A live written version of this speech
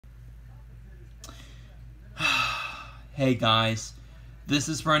Hey guys, this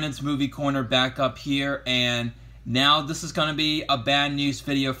is Brennan's Movie Corner back up here, and now this is going to be a bad news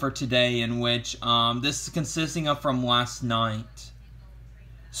video for today, in which this is consisting of from last night.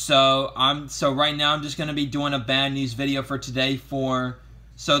 So right now I'm just going to be doing a bad news video for today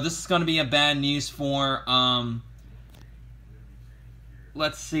so this is going to be a bad news for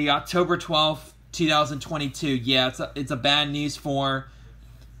let's see, October 12th, 2022. Yeah, it's a bad news for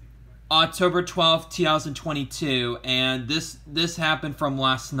October 12th, 2022, and this happened from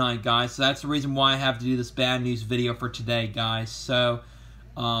last night, guys. So that's the reason why I have to do this bad news video for today, guys. So,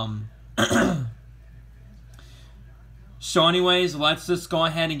 so anyways, let's just go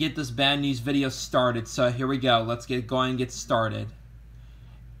ahead and get this bad news video started. So here we go. Let's go ahead and get started.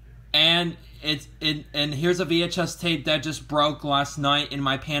 And and here's a VHS tape that just broke last night in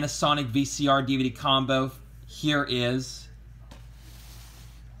my Panasonic VCR DVD combo. Here is.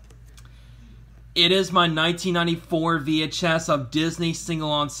 It is my 1994 VHS of Disney Single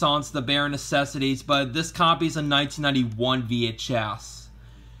Ensemble The Bare Necessities, but this copy is a 1991 VHS.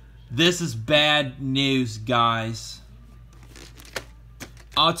 This is bad news, guys.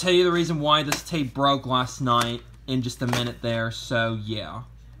 I'll tell you the reason why this tape broke last night in just a minute there, so yeah.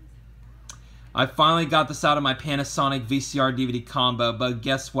 I finally got this out of my Panasonic VCR DVD combo, but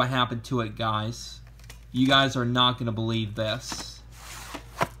guess what happened to it, guys? You guys are not going to believe this.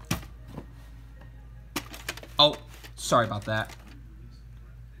 Oh, sorry about that.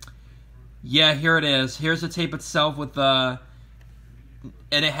 Yeah, here it is. Here's the tape itself with and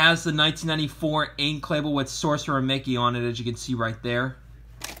it has the 1994 ink label with Sorcerer Mickey on it, as you can see right there.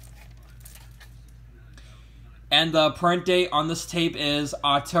 And the print date on this tape is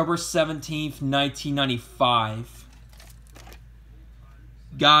October 17th, 1995.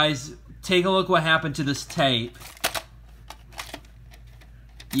 Guys, take a look what happened to this tape.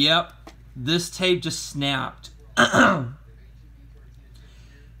 Yep, this tape just snapped.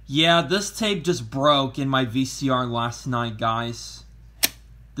 Yeah, this tape just broke in my VCR last night, guys.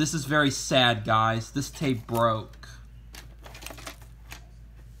 This is very sad, guys. This tape broke.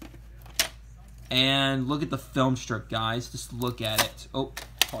 And look at the film strip, guys. Just look at it. Oh,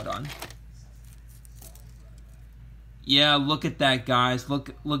 hold on. Yeah, look at that, guys. Look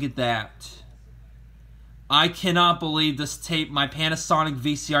at that. I cannot believe this tape, my Panasonic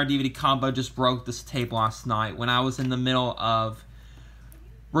VCR DVD combo just broke this tape last night when I was in the middle of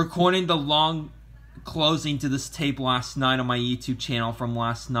recording the long closing to this tape last night on my YouTube channel from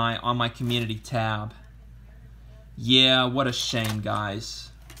last night on my community tab. Yeah, what a shame, guys.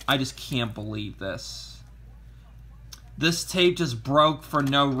 I just can't believe this. This tape just broke for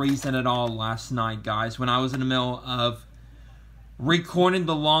no reason at all last night, guys, when I was in the middle of recording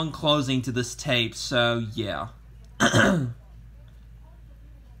the long closing to this tape, so yeah.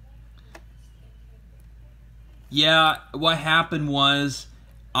 Yeah, what happened was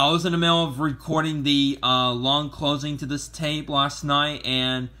I was in the middle of recording the long closing to this tape last night,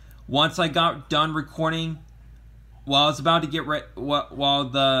 and once I got done recording, while I was about to get ready, while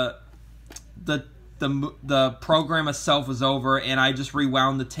the program itself was over, and I just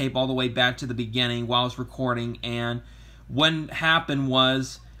rewound the tape all the way back to the beginning while I was recording, and what happened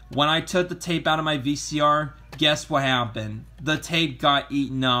was, when I took the tape out of my VCR, guess what happened? The tape got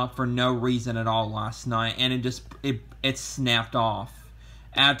eaten up for no reason at all last night, and it snapped off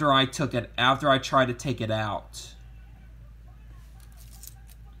after I tried to take it out.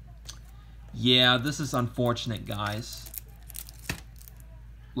 Yeah, this is unfortunate, guys.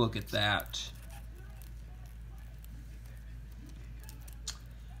 Look at that.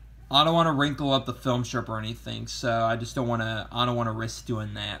 I don't want to wrinkle up the film strip or anything, so I don't want to risk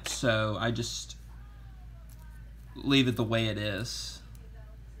doing that. So I just leave it the way it is.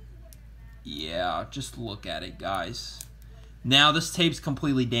 Yeah, just look at it, guys. Now this tape's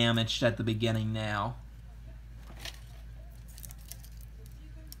completely damaged at the beginning now.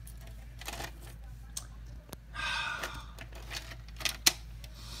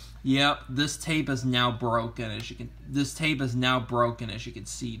 Yep, this tape is now broken, as you can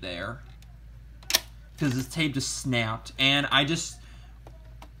see there. Because this tape just snapped, and I just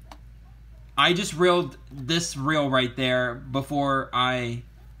reeled this reel right there before I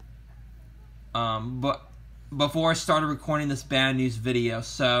before I started recording this bad news video.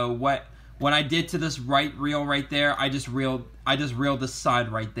 So what I did to this right reel right there, I just reeled this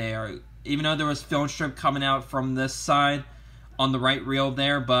side right there. Even though there was film strip coming out from this side on the right reel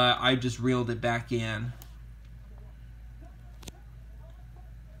there, but I just reeled it back in.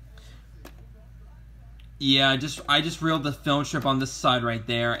 Yeah, I just reeled the film strip on this side right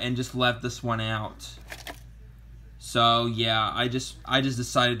there and just left this one out. So yeah, I just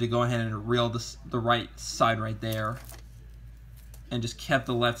decided to go ahead and reel the right side right there. and just kept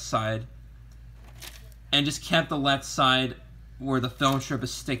the left side. And just kept the left side where the film strip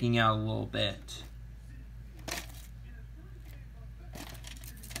is sticking out a little bit.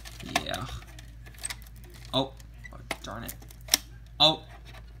 Yeah. Oh, darn it. Oh,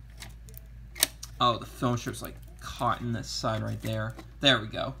 the film strip's like caught in this side right there. There we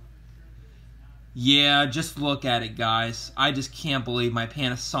go. Yeah, just look at it, guys. I just can't believe my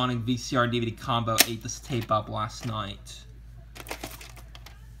Panasonic VCR DVD combo ate this tape up last night.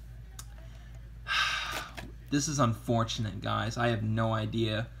 This is unfortunate, guys. I have no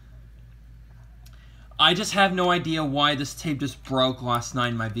idea. I just have no idea why this tape just broke last night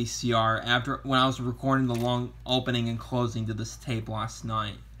in my VCR when I was recording the long opening and closing to this tape last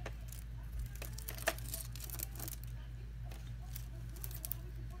night.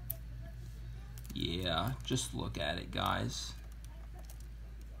 Yeah, just look at it, guys.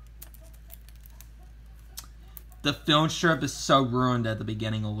 The film strip is so ruined at the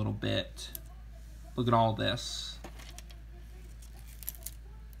beginning a little bit. Look at all this.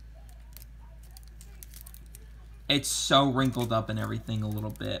 It's so wrinkled up and everything a little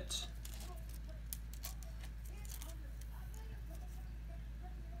bit.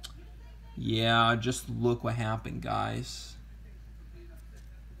 Yeah, just look what happened, guys.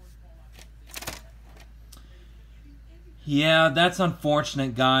 Yeah, that's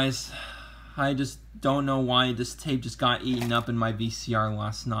unfortunate, guys. I just don't know why this tape just got eaten up in my VCR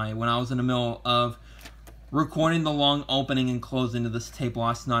last night when I was in the middle of recording the long opening and closing to this tape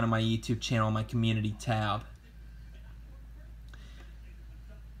last night on my YouTube channel, my community tab.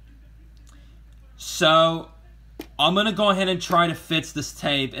 So, I'm going to go ahead and try to fix this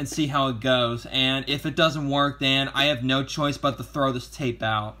tape and see how it goes. And if it doesn't work, then I have no choice but to throw this tape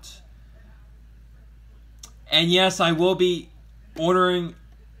out. And yes, I will be ordering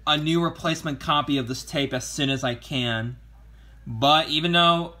a new replacement copy of this tape as soon as I can. But even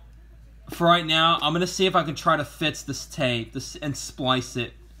though, for right now, I'm going to see if I can try to fix this tape and splice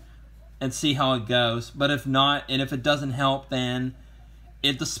it and see how it goes. But if not, and if it doesn't help, then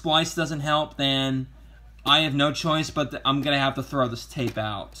if the splice doesn't help, then I have no choice but I'm going to have to throw this tape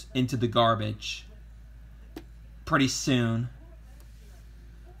out into the garbage pretty soon.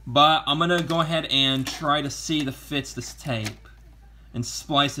 But I'm going to go ahead and try to see to fix this tape and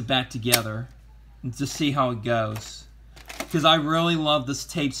splice it back together and to see how it goes. Because I really love this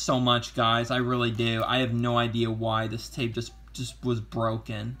tape so much, guys. I really do. I have no idea why this tape just was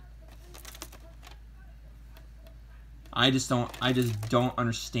broken. I just don't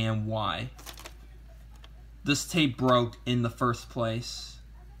understand why this tape broke in the first place.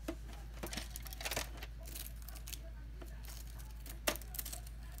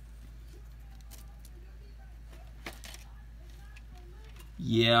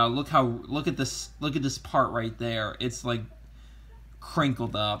 Yeah, look at this part right there. It's like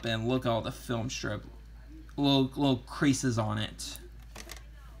crinkled up, and look at all the film strip, little creases on it.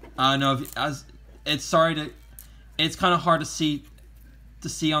 I know it's kind of hard to see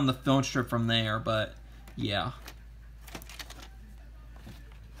on the film strip from there, but yeah.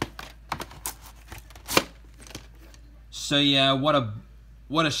 So yeah, what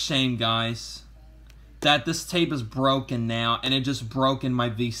a shame, guys, that this tape is broken now, and it just broke in my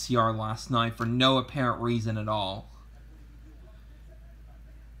VCR last night for no apparent reason at all.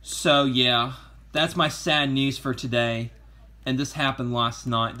 So yeah, that's my sad news for today, and this happened last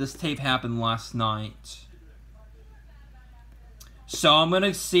night. This tape happened last night. So I'm going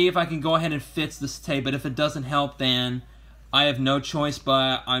to see if I can go ahead and fix this tape, but if it doesn't help, then I have no choice,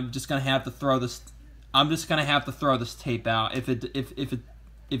 but I'm just going to have to throw this tape out if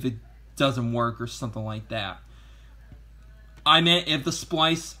it doesn't work or something like that. I mean, if the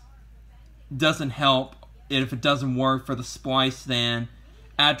splice doesn't help, and if it doesn't work for the splice, then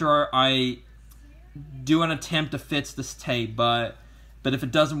after I do an attempt to fix this tape, but if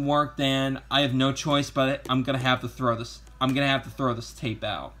it doesn't work, then I have no choice, but I'm going to have to throw this tape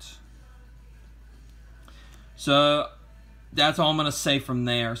out. So that's all I'm going to say from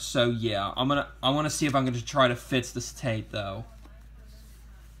there. So yeah, I want to see if I'm going to try to fix this tape though.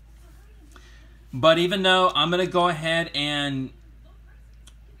 But even though I'm going to go ahead and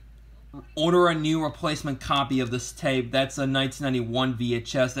order a new replacement copy of this tape, that's a 1991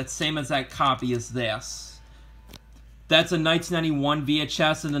 VHS, that's same as that copy as this. That's a 1991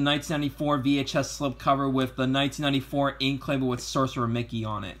 VHS and the 1994 VHS slipcover with the 1994 ink label with Sorcerer Mickey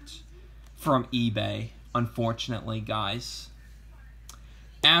on it from eBay, unfortunately, guys.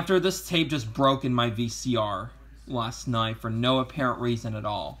 After this tape just broke in my VCR last night for no apparent reason at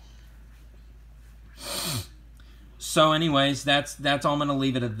all. So anyways, that's all I'm going to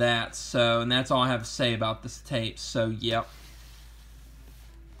leave it at that. So, and that's all I have to say about this tape. So, yep.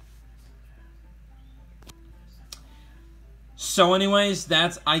 So anyways,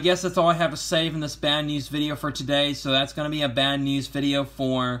 I guess that's all I have to say in this bad news video for today. So that's going to be a bad news video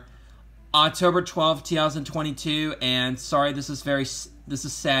for October 12th, 2022. And sorry, this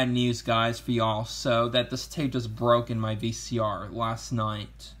is sad news, guys, for y'all. So that this tape just broke in my VCR last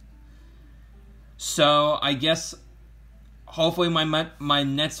night. So I guess hopefully my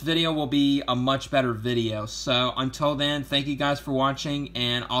next video will be a much better video. So until then, thank you guys for watching,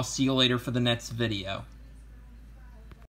 and I'll see you later for the next video.